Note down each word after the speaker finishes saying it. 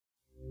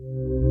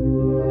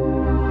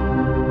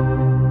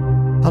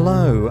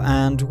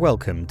and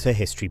welcome to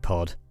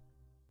HistoryPod.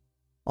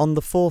 On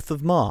the 4th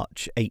of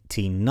March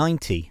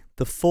 1890,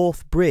 the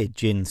Forth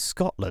Bridge in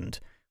Scotland,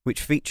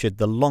 which featured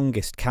the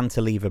longest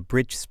cantilever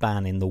bridge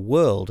span in the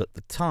world at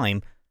the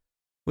time,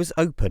 was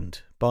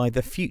opened by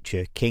the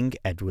future King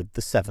Edward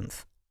VII.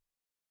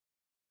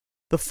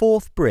 The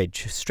Forth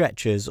Bridge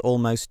stretches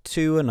almost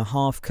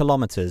 2.5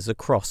 kilometres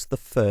across the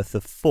Firth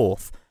of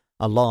Forth,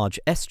 a large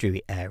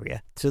estuary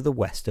area to the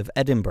west of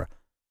Edinburgh.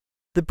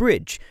 The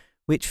bridge,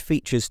 which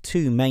features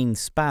two main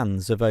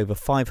spans of over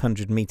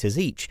 500 metres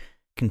each,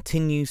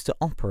 continues to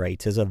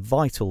operate as a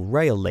vital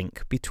rail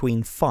link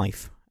between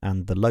Fife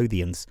and the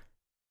Lothians.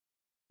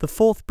 The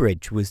Forth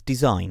Bridge was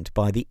designed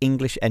by the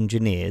English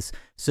engineers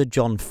Sir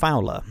John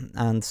Fowler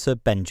and Sir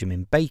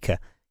Benjamin Baker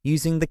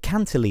using the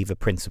cantilever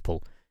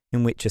principle,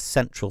 in which a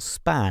central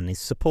span is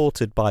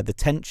supported by the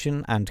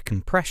tension and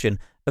compression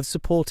of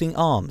supporting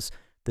arms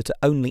that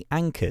are only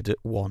anchored at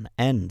one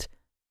end.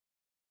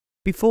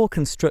 Before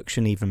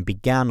construction even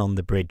began on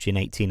the bridge in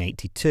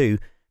 1882,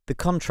 the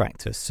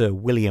contractor Sir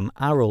William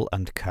Arrol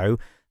Co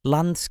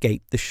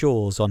landscaped the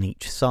shores on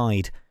each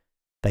side.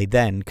 They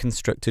then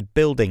constructed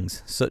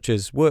buildings such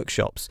as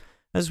workshops,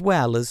 as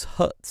well as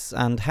huts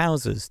and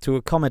houses to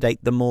accommodate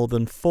the more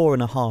than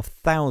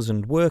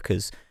 4,500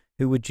 workers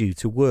who were due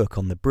to work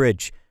on the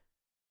bridge.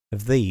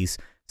 Of these,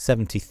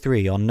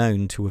 73 are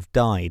known to have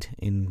died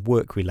in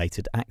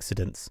work-related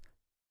accidents.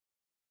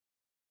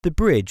 The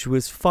bridge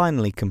was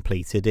finally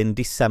completed in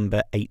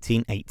December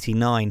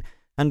 1889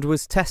 and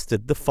was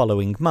tested the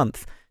following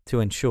month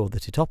to ensure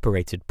that it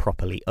operated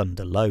properly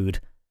under load.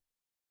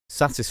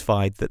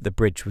 Satisfied that the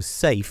bridge was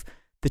safe,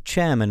 the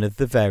chairmen of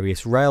the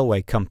various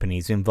railway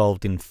companies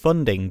involved in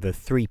funding the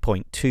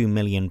 £3.2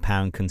 million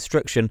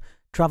construction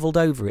travelled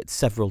over it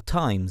several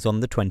times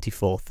on the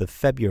 24th of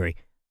February.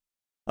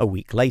 A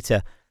week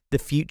later, the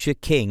future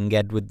King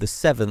Edward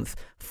VII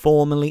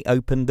formally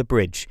opened the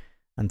bridge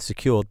and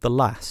secured the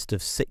last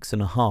of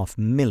 6.5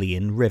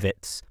 million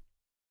rivets.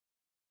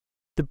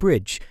 The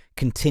bridge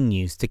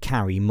continues to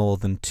carry more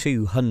than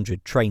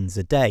 200 trains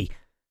a day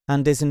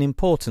and is an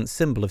important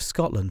symbol of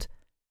Scotland.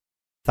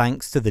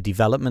 Thanks to the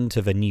development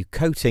of a new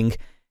coating,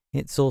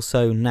 it's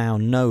also now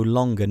no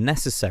longer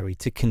necessary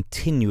to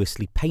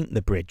continuously paint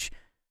the bridge,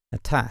 a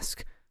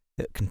task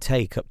that can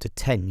take up to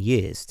 10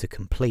 years to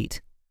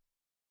complete.